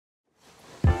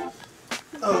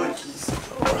Oh jeez.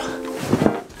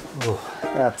 Oh,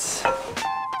 that's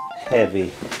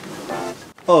heavy.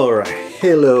 Alright,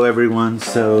 hello everyone.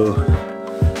 So,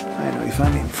 I don't know if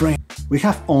I'm in frame. We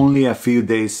have only a few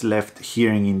days left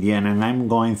here in Indiana and I'm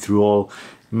going through all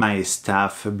my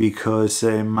stuff because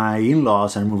my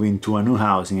in-laws are moving to a new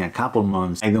house in a couple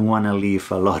months. I don't want to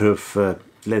leave a lot of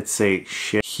let's say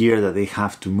shit here that they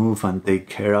have to move and take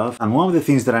care of. And one of the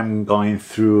things that I'm going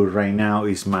through right now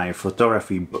is my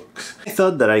photography books. I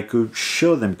thought that I could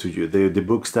show them to you, the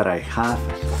books that I have.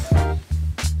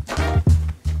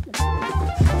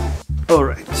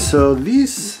 Alright, so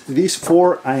these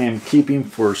four I am keeping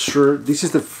for sure. This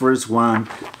is the first one.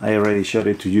 I already showed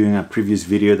it to you in a previous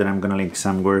video that I'm gonna link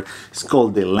somewhere. It's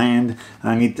called The Land,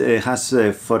 and it has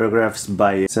photographs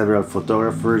by several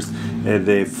photographers.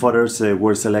 The photos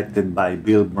were selected by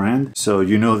Bill Brand, so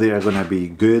you know they are gonna be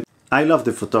good. I love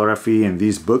the photography in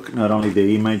this book, not only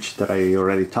the image that I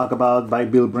already talked about by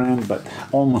Bill Brand, but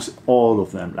almost all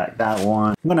of them, like that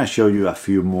one. I'm gonna show you a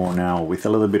few more now with a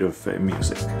little bit of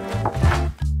music.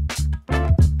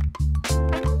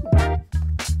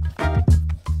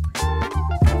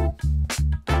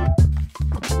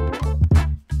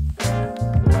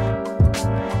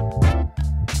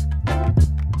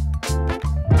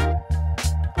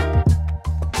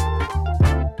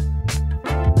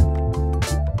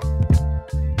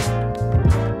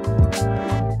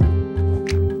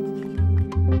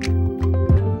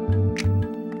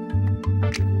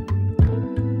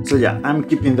 So yeah, I'm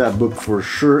keeping that book for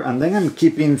sure, and then I'm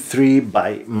keeping 3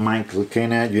 by Michael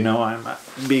Kenna. You know, I'm a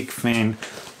big fan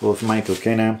of Michael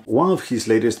Kenna. One of his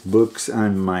latest books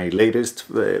and my latest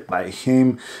by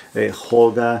him,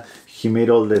 Holga. He made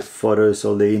all the photos,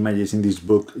 all the images in this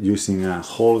book using a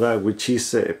Holga, which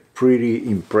is pretty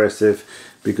impressive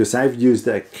because I've used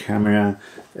that camera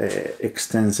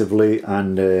extensively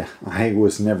and I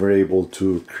was never able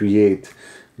to create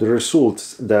the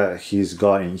results that he's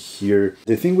got in here.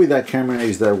 The thing with that camera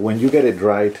is that when you get it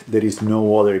right, there is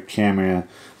no other camera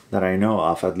that I know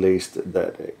of, at least,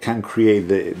 that can create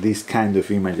these kind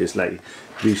of images like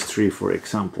these 3, for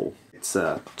example. It's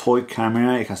a toy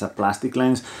camera, it has a plastic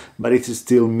lens, but it's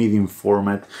still medium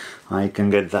format. I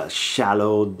can get that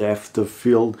shallow depth of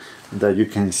field that you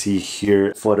can see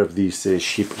here. Photo of this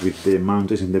ship with the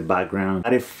mountains in the background.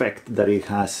 That effect that it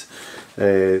has,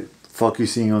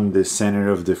 focusing on the center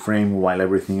of the frame while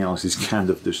everything else is kind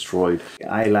of destroyed.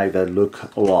 I like that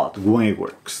look a lot when it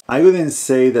works. I wouldn't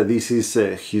say that this is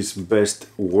his best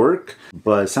work,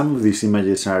 but some of these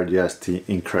images are just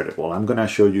incredible. I'm gonna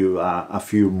show you a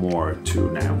few more too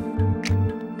now.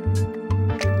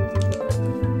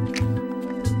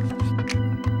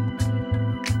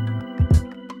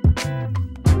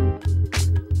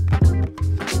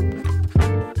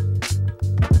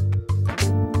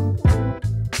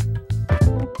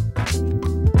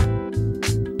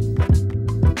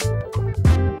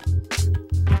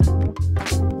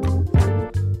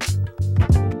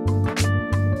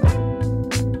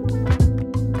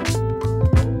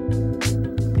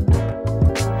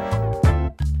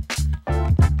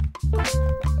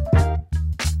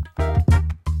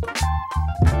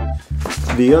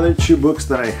 The other 2 books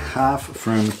that I have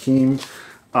from him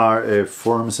are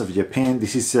Forms of Japan.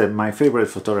 This is my favorite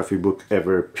photography book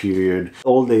ever, period.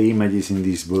 All the images in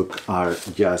this book are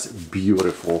just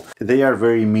beautiful. They are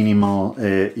very minimal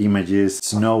images,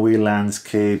 snowy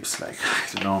landscapes, like,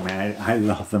 I don't know, man, I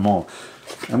love them all.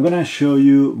 I'm gonna show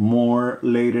you more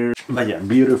later, but yeah,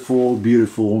 beautiful,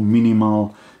 beautiful,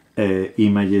 minimal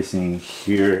images in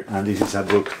here, and this is a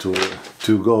book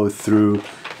to go through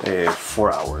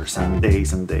for hours and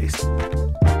days and days.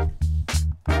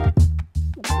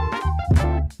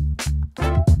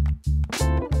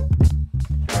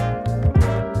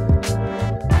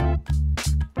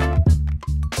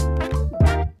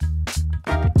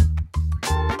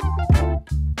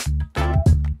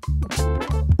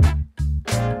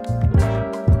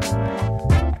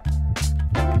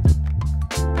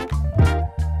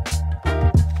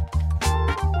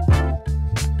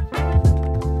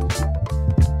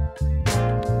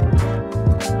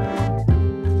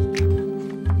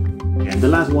 The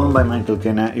last one by Michael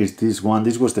Kenna is this one.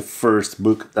 This was the first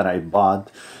book that I bought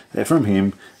from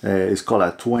him. It's called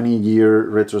A 20-Year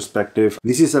Retrospective.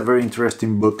 This is a very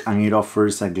interesting book and it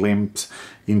offers a glimpse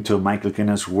into Michael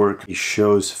Kenna's work. It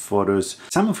shows photos,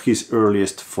 some of his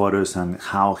earliest photos and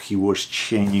how he was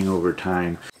changing over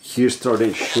time. He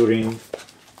started shooting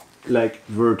like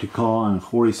vertical and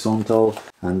horizontal,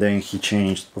 and then he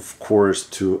changed, of course,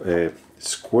 to a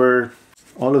square.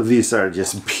 All of these are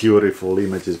just beautiful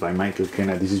images by Michael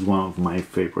Kenna. This is one of my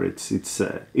favorites. It's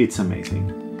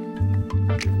amazing.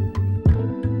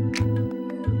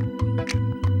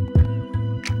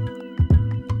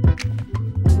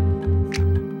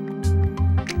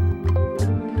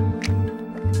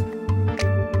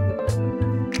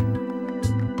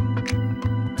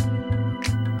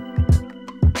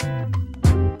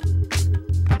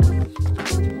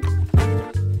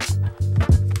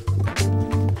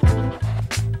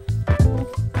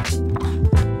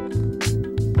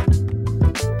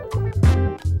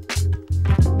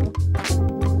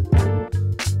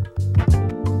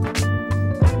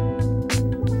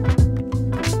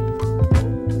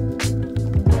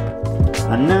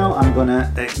 And now I'm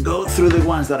gonna go through the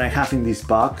ones that I have in this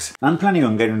box. I'm planning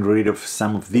on getting rid of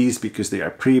some of these because they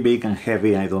are pretty big and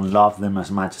heavy. I don't love them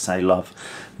as much as I love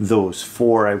those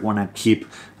four. I wanna keep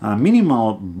a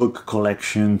minimal book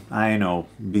collection, I know,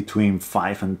 between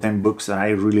 5 and 10 books that I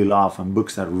really love and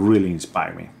books that really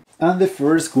inspire me. And the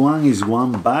first one is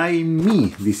one by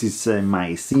me. This is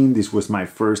my scene. This was my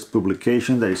first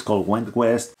publication that is called Went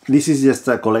West. This is just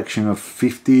a collection of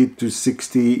 50 to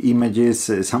 60 images,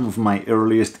 some of my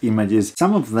earliest images.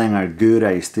 Some of them are good,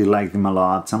 I still like them a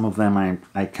lot. Some of them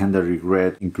I kinda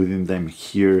regret including them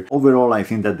here. Overall, I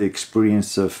think that the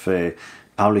experience of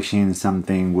publishing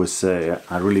something was a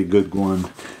really good one.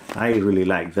 I really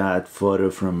like that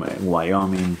photo from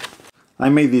Wyoming. I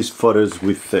made these photos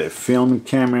with film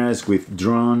cameras, with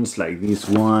drones, like this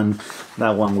one.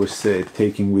 That one was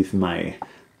taken with my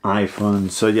iPhone.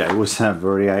 So yeah, it was a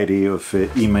variety of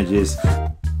images.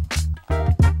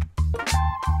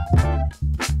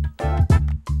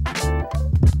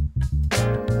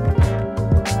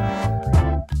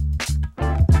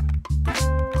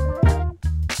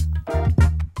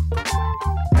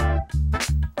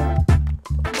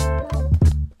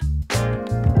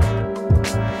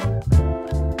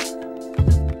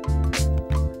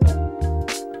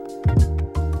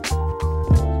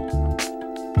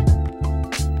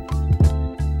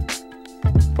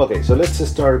 Okay, so let's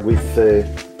start with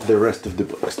the rest of the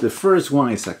books. The first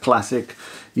one is a classic,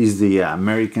 is The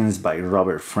Americans by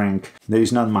Robert Frank. There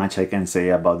is not much I can say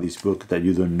about this book that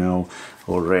you don't know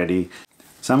already.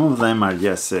 Some of them are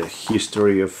just a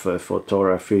history of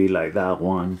photography, like that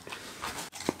one.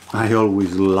 I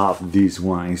always love this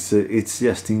one, it's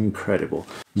just incredible.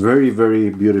 Very, very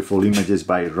beautiful images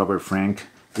by Robert Frank.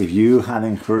 If you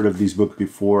hadn't heard of this book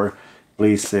before,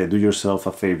 please do yourself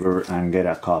a favor and get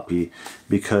a copy,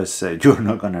 because you're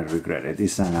not gonna regret it.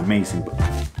 It's an amazing book.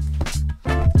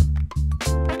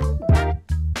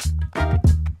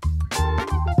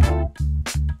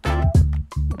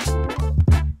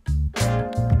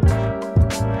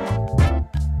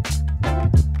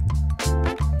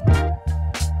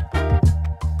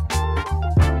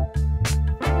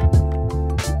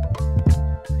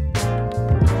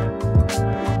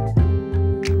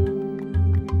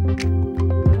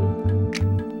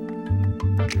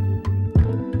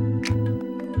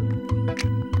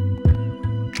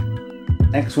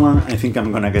 Next one, I think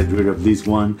I'm gonna get rid of this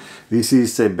one. This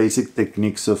is Basic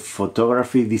Techniques of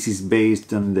Photography. This is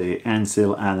based on the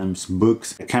Ansel Adams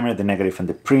books, the camera, the negative, and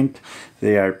the print.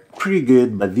 They are pretty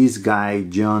good, but this guy,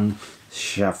 John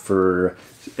Schaffer,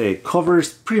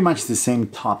 covers pretty much the same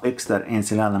topics that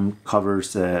Ansel Adams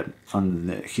covers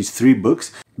on his 3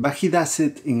 books, but he does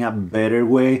it in a better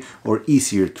way or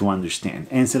easier to understand.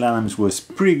 Ansel Adams was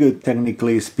pretty good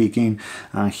technically speaking,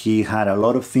 and he had a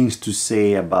lot of things to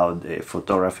say about the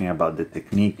photography, about the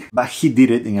technique, but he did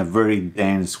it in a very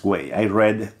dense way. I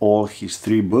read all his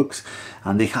 3 books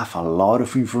and they have a lot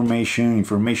of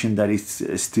information that is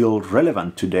still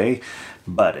relevant today,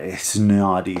 but it's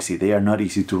not easy. They are not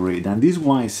easy to read, and this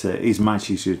one is much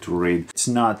easier to read. It's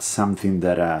not something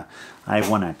that I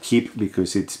want to keep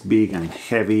because it's big and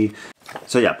heavy.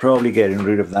 So yeah, probably getting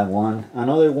rid of that one.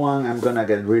 Another one I'm gonna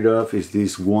get rid of is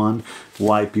this one,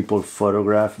 Why People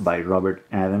Photograph by Robert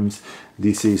Adams.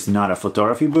 This is not a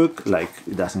photography book, like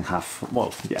it doesn't have,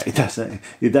 well, yeah,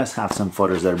 it does have some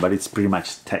photos there, but it's pretty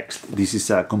much text. This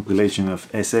is a compilation of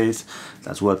essays.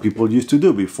 That's what people used to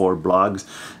do before blogs,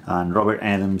 and Robert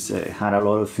Adams had a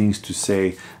lot of things to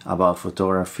say about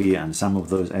photography, and some of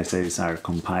those essays are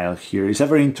compiled here. It's a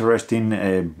very interesting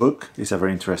book, it's a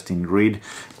very interesting read,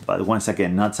 but once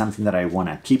again, not something that I want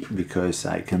to keep because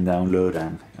I can download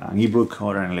an ebook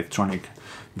or an electronic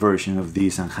version of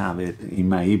this and have it in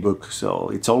my ebook, so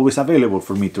it's always available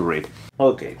for me to read.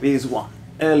 Okay, this one,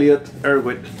 Elliot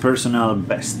Erwitt Personal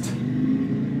Best.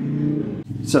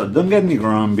 So don't get me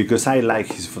wrong, because I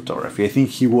like his photography. I think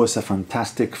he was a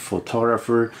fantastic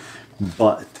photographer,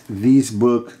 but this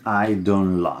book I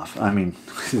don't love. I mean,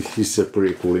 it's a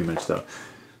pretty cool image though.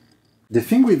 The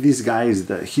thing with this guy is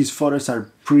that his photos are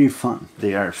pretty fun.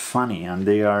 They are funny and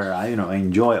they are, I don't know,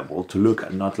 enjoyable to look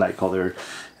at, not like other,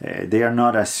 they are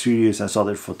not as serious as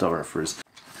other photographers.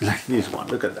 Like this one,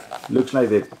 look at that. Looks like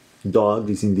the dog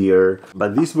is in the air,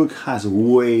 but this book has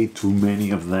way too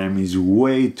many of them, is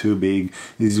way too big,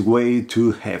 is way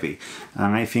too heavy,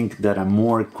 and I think that a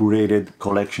more curated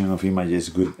collection of images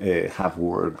could have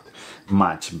worked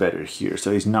much better here.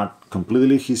 So it's not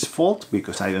completely his fault,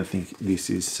 because I don't think this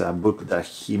is a book that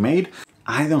he made.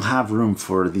 I don't have room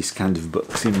for this kind of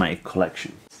books in my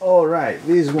collection. Alright,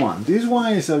 this one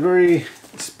is a very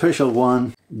special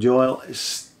one. Joel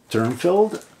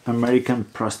Sternfeld. American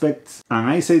prospects. And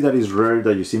I say that it's rare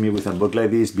that you see me with a book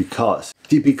like this because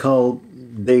typical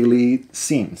daily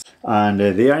scenes, and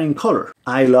they are in color.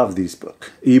 I love this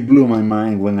book. It blew my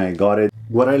mind when I got it.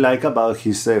 What I like about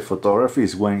his photography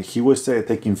is when he was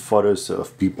taking photos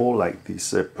of people like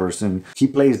this person, he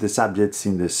placed the subjects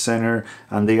in the center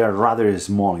and they are rather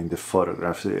small in the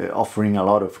photographs, offering a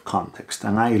lot of context,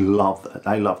 and I love that.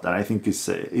 I love that. I think it's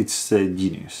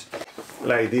genius.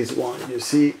 Like this one, you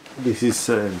see, this is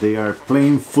they are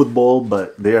playing football,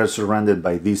 but they are surrounded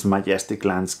by this majestic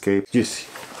landscape. You see,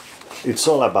 it's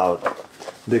all about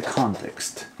the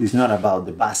context. It's not about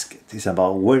the basket, it's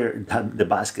about where the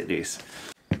basket is.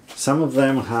 Some of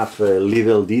them have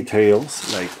little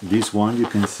details, like this one, you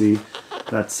can see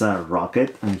that's a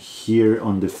rocket, and here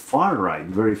on the far right,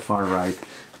 very far right,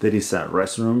 there is a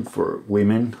restroom for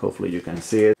women. Hopefully you can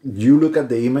see it. You look at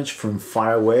the image from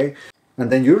far away,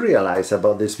 and then you realize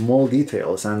about the small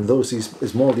details, and those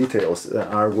small details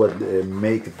are what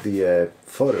make the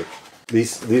photo.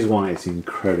 This one is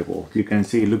incredible. You can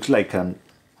see it looks like a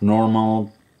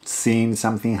normal scene,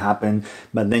 something happened,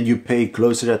 but then you pay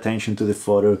closer attention to the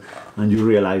photo and you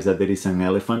realize that there is an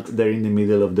elephant there in the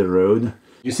middle of the road.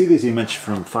 You see this image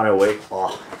from far away,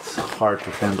 oh, it's hard to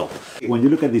handle. When you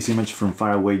look at this image from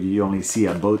far away, you only see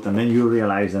a boat, and then you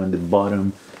realize that on the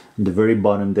bottom, the very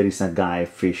bottom, there is a guy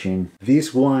fishing.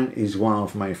 This one is one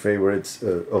of my favorites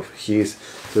of his.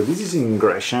 So this is in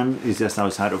Gresham, it's just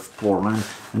outside of Portland,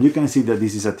 and you can see that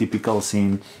this is a typical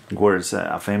scene where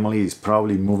a family is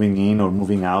probably moving in or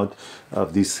moving out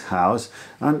of this house.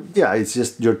 And yeah, it's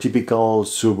just your typical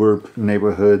suburb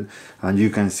neighborhood, and you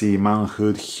can see Mount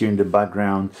Hood here in the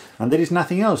background, and there is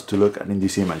nothing else to look at in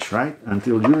this image, right?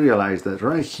 Until you realize that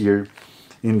right here,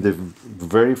 in the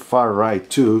very far right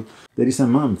too, there is a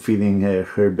mom feeding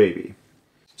her baby.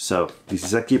 So this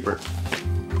is a keeper.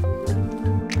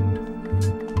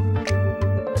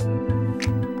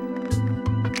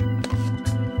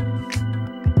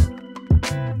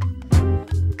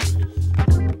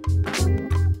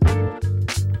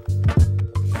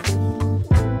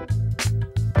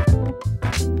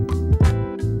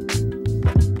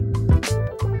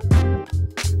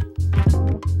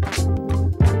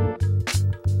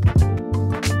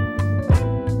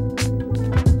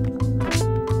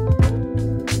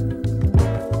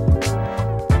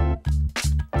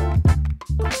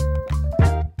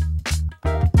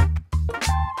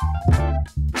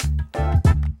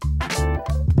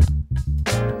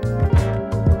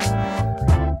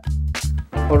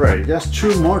 Alright, just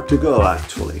two more to go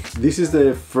actually. This is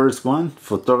the first one,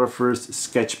 photographer's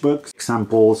sketchbook.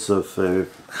 Examples of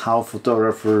how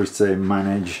photographers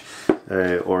manage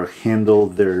or handle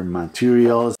their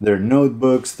materials, their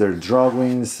notebooks, their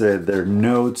drawings, their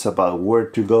notes about where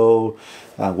to go,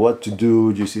 what to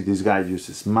do. You see this guy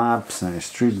uses maps and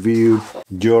street view,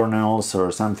 journals or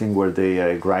something where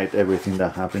they write everything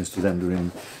that happens to them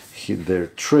during their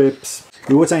trips.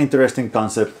 It was an interesting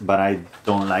concept, but I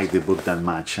don't like the book that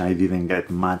much. I didn't get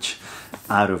much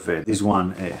out of it. This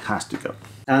one has to go.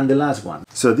 And the last one.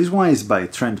 So this one is by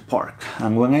Trent Park.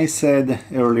 And when I said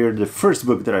earlier, the first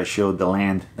book that I showed, The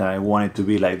Land, that I wanted to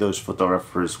be like those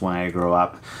photographers when I grow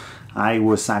up, I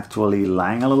was actually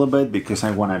lying a little bit because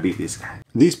I want to be this guy.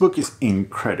 This book is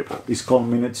incredible. It's called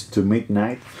Minutes to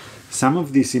Midnight. Some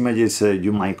of these images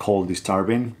you might call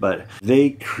disturbing, but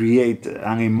they create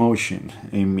an emotion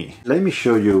in me. Let me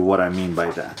show you what I mean by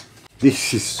that.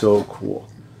 This is so cool.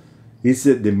 It's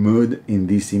the mood in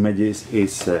these images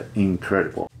is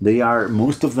incredible.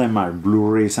 Most of them are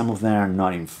blurry, some of them are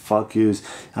not in focus,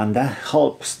 and that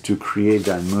helps to create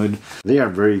that mood. They are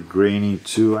very grainy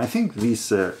too. I think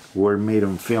these were made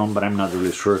on film, but I'm not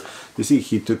really sure. You see,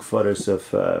 he took photos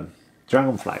of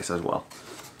dragonflies as well.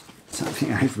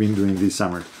 Something I've been doing this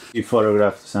summer. He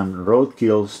photographed some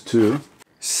roadkills too.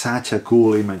 Such a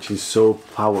cool image, is so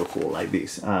powerful like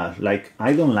this. Like,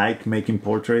 I don't like making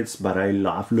portraits, but I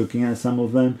love looking at some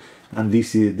of them, and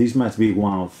this must be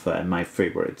one of my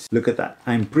favorites. Look at that.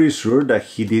 I'm pretty sure that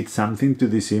he did something to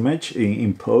this image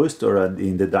in post or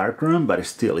in the darkroom, but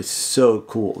still it's so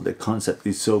cool. The concept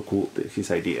is so cool, his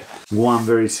idea. One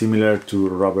very similar to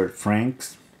Robert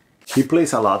Frank's. He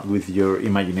plays a lot with your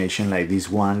imagination, like this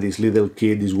one, this little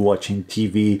kid is watching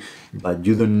TV, but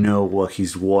you don't know what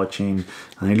he's watching,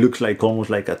 and it looks like almost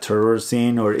like a terror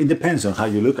scene, or it depends on how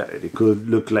you look at it. It could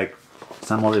look like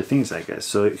some other things, I guess.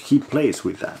 So he plays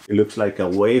with that. It looks like a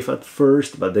wave at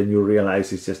first, but then you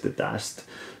realize it's just the dust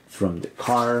from the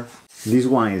car. This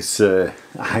one is,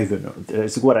 I don't know,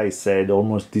 it's what I said,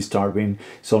 almost disturbing.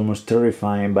 It's almost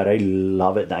terrifying, but I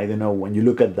love it. I don't know, when you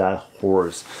look at that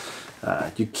horse,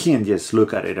 you can't just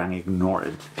look at it and ignore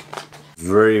it.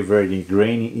 very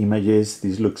grainy images.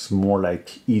 This looks more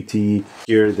like E.T.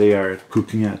 Here they are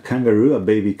cooking a kangaroo, a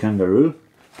baby kangaroo,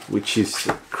 which is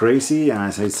crazy and,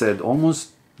 as I said,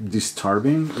 almost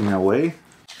disturbing in a way.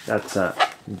 That's a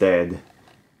dead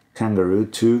kangaroo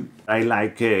too. I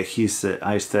like his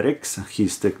aesthetics.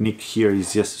 His technique here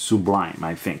is just sublime,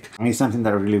 I think. And it's something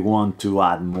that I really want to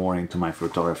add more into my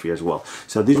photography as well.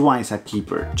 So this one is a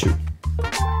keeper too.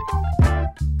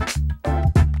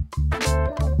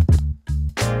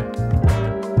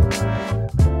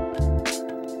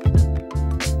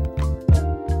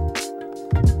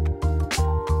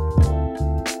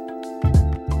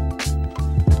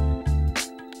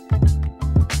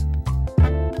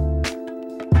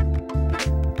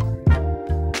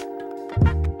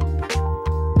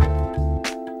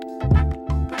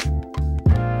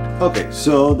 Okay,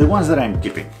 so the ones that I'm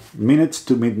keeping. Minutes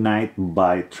to Midnight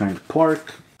by Trent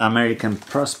Park, American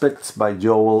Prospects by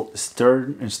Joel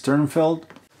Sternfeld,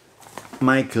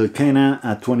 Michael Kenna,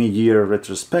 a 20-year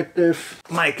retrospective,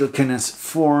 Michael Kenna's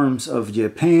Forms of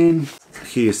Japan,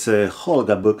 his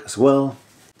Holga book as well,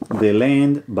 The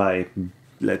Land by,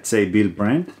 let's say, Bill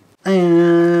Brandt,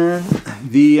 and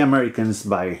The Americans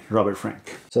by Robert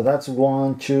Frank. So that's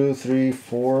 1, 2, 3,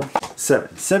 4,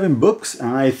 7. 7 books,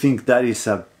 and I think that is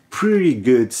a pretty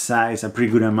good size, a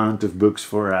pretty good amount of books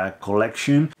for a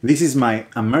collection. This is my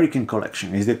American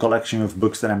collection. It's the collection of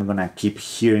books that I'm gonna keep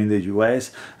here in the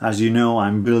US. As you know,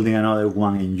 I'm building another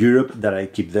one in Europe that I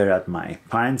keep there at my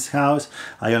parents' house.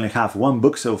 I only have 1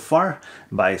 book so far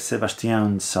by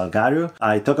Sebastian Salgado.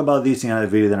 I talk about this in another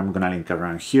video that I'm gonna link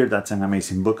around here. That's an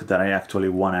amazing book that I actually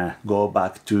wanna go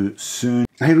back to soon.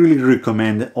 I really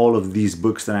recommend all of these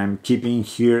books that I'm keeping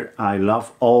here. I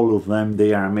love all of them.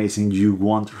 They are amazing. You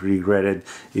won't regret it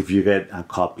if you get a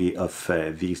copy of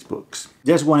these books.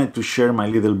 Just wanted to share my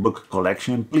little book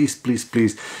collection. Please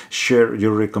share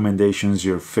your recommendations,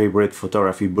 your favorite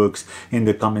photography books in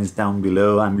the comments down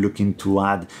below. I'm looking to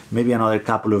add maybe another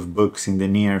couple of books in the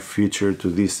near future to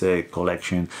this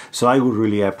collection. So I would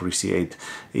really appreciate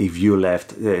if you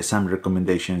left some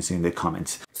recommendations in the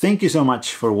comments. Thank you so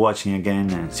much for watching again,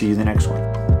 and see you in the next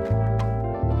one.